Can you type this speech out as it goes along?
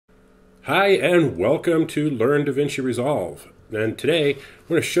Hi and welcome to Learn Davinci Resolve. And today I'm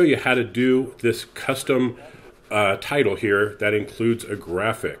going to show you how to do this custom title here that includes a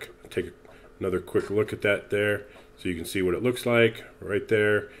graphic. Take another quick look at that there so you can see what it looks like right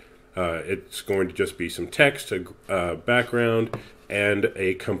there. It's going to just be some text, a background, and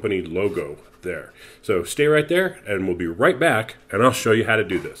a company logo there. So stay right there and we'll be right back and I'll show you how to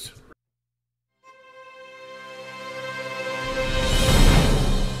do this.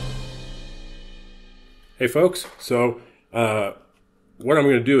 Hey folks, so what I'm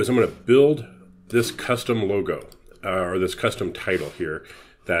going to do is I'm going to build this custom logo or this custom title here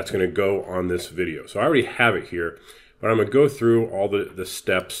that's going to go on this video. So I already have it here, but I'm going to go through all the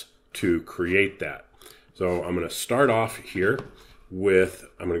steps to create that. So I'm going to start off here with,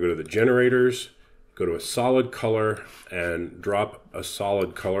 I'm going to go to the generators, go to a solid color and drop a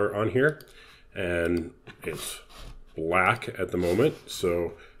solid color on here. And it's black at the moment,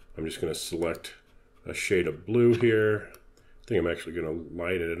 so I'm just going to select a shade of blue here. I think I'm actually going to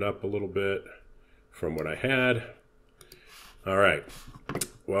lighten it up a little bit from what I had. All right,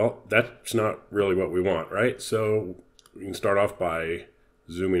 well, that's not really what we want, right? So we can start off by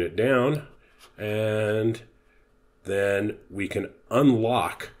zooming it down, and then we can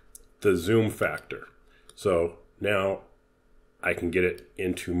unlock the zoom factor. So now I can get it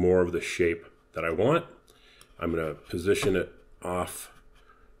into more of the shape that I want. I'm going to position it off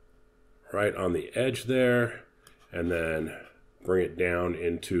right on the edge there, and then bring it down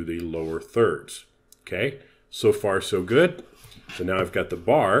into the lower thirds. Okay, so far so good. So now I've got the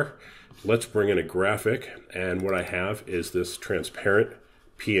bar. Let's bring in a graphic, and what I have is this transparent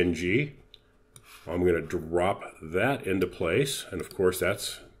PNG. I'm going to drop that into place, and of course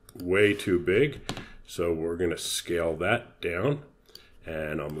that's way too big, so we're going to scale that down,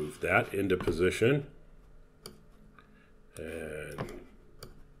 and I'll move that into position and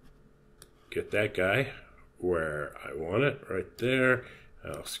get that guy where I want it, right there.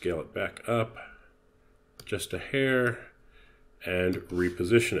 I'll scale it back up just a hair and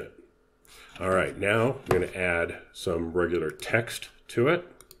reposition it. All right, now I'm going to add some regular text to it.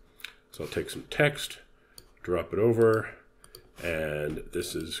 So I'll take some text, drop it over, and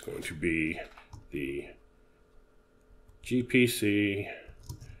this is going to be the GPC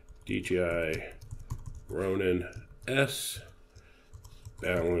DJI Ronin S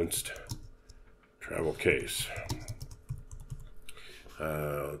balanced travel case.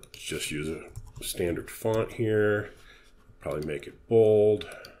 Just use a standard font here, probably make it bold.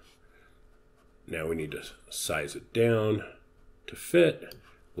 Now we need to size it down to fit.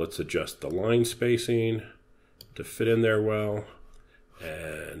 Let's adjust the line spacing to fit in there well,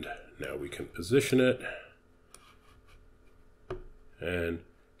 and now we can position it. And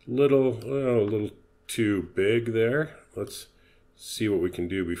a little too big there. Let's see what we can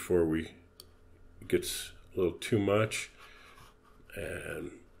do before we gets a little too much,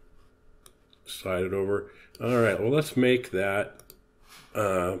 and slide it over. All right, well, let's make that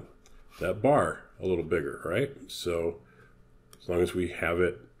that bar a little bigger, right? So as long as we have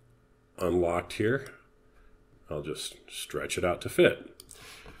it unlocked here, I'll just stretch it out to fit.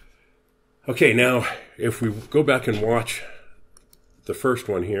 Okay, now if we go back and watch the first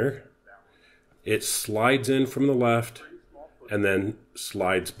one here, it slides in from the left and then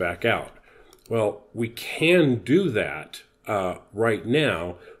slides back out. Well, we can do that right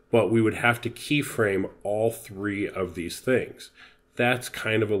now, but we would have to keyframe all three of these things. That's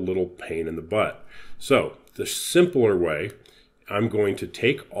kind of a little pain in the butt. So the simpler way, I'm going to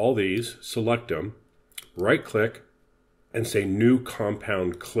take all these, select them, right click, and say New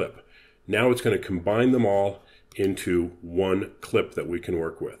Compound Clip. Now it's going to combine them all into one clip that we can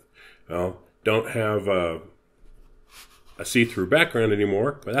work with. Well, don't have a see-through background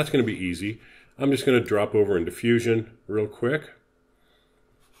anymore, but that's going to be easy. I'm just going to drop over into Fusion real quick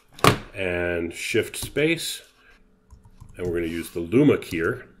and shift space, and we're going to use the Luma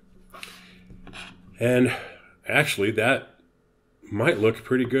keyer. And actually that might look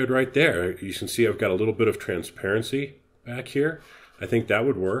pretty good right there. You can see I've got a little bit of transparency back here. I think that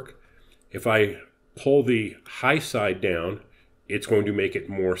would work. If I pull the high side down, it's going to make it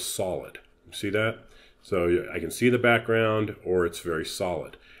more solid. See that? So I can see the background, or it's very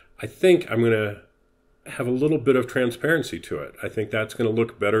solid. I think I'm going to have a little bit of transparency to it. I think that's going to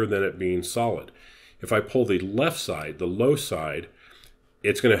look better than it being solid. If I pull the left side, the low side,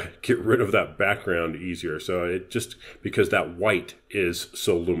 it's going to get rid of that background easier. So it just, because that white is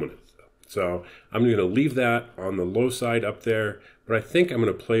so luminous. So I'm going to leave that on the low side up there, but I think I'm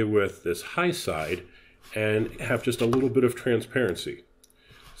going to play with this high side and have just a little bit of transparency.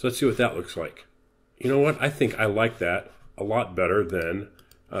 So let's see what that looks like. You know what? I think I like that a lot better than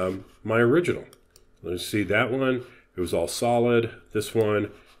my original. Let's see that one. It was all solid. This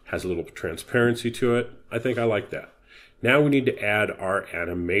one has a little transparency to it. I think I like that. Now we need to add our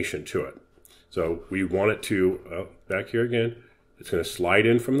animation to it. So we want it to, back here again, it's going to slide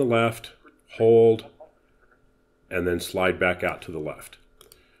in from the left, hold, and then slide back out to the left.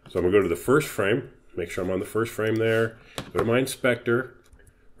 So I'm going to go to the first frame, make sure I'm on the first frame there, go to my inspector.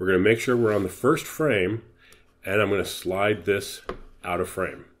 We're going to make sure we're on the first frame, and I'm going to slide this out of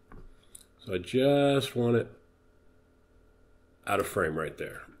frame. So I just want it out of frame right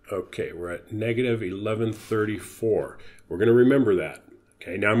there. Okay, we're at negative 1134. We're going to remember that.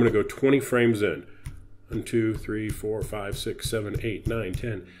 Okay, now I'm going to go 20 frames in. 1, 2, 3, 4, 5, 6, 7, 8, 9,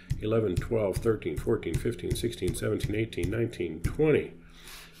 10, 11, 12, 13, 14, 15, 16, 17, 18, 19, 20.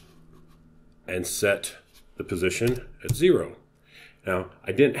 And set the position at 0. Now,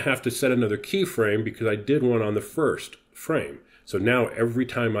 I didn't have to set another keyframe because I did one on the first frame. So now every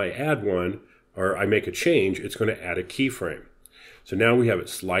time I add one, or I make a change, it's going to add a keyframe. So now we have it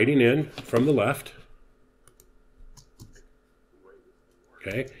sliding in from the left.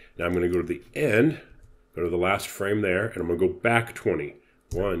 Okay, now I'm going to go to the end, go to the last frame there, and I'm going to go back 20.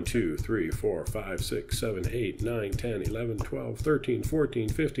 1, 2, 3, 4, 5, 6, 7, 8, 9, 10, 11, 12, 13, 14,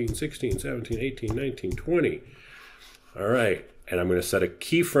 15, 16, 17, 18, 19, 20. All right, and I'm going to set a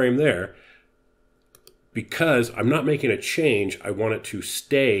keyframe there. Because I'm not making a change, I want it to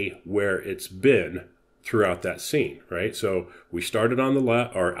stay where it's been throughout that scene, right? So we started on the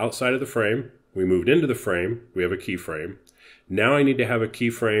left or outside of the frame, we moved into the frame, we have a keyframe. Now I need to have a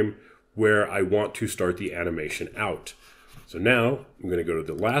keyframe where I want to start the animation out. So now I'm going to go to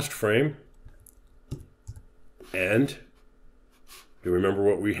the last frame, and do you remember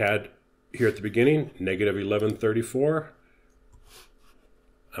what we had here at the beginning? Negative 1134.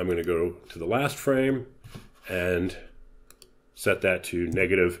 I'm going to go to the last frame and set that to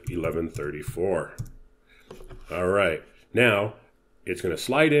negative 1134. All right, now it's going to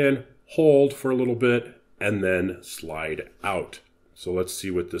slide in, hold for a little bit, and then slide out. So let's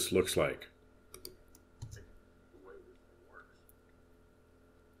see what this looks like.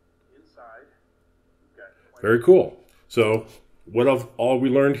 Very cool. So what of all we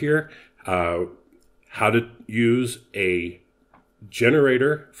learned here? How to use a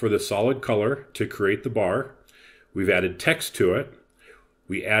generator for the solid color to create the bar. We've added text to it.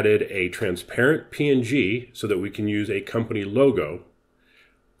 We added a transparent PNG so that we can use a company logo.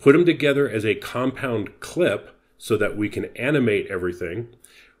 Put them together as a compound clip so that we can animate everything.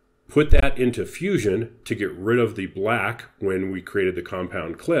 Put that into Fusion to get rid of the black when we created the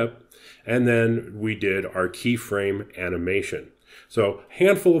compound clip. And then we did our keyframe animation. So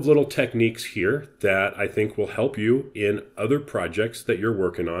handful of little techniques here that I think will help you in other projects that you're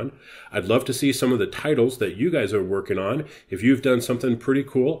working on. I'd love to see some of the titles that you guys are working on. If you've done something pretty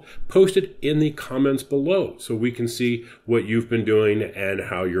cool, post it in the comments below so we can see what you've been doing and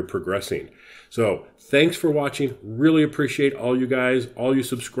how you're progressing. So thanks for watching. Really appreciate all you guys, all you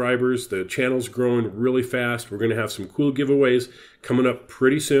subscribers. The channel's growing really fast. We're going to have some cool giveaways coming up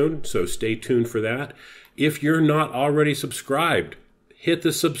pretty soon, so stay tuned for that. If you're not already subscribed, hit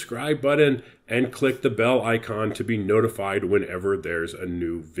the subscribe button and click the bell icon to be notified whenever there's a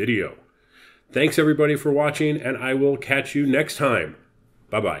new video. Thanks everybody for watching, and I will catch you next time.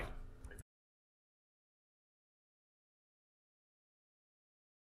 Bye-bye.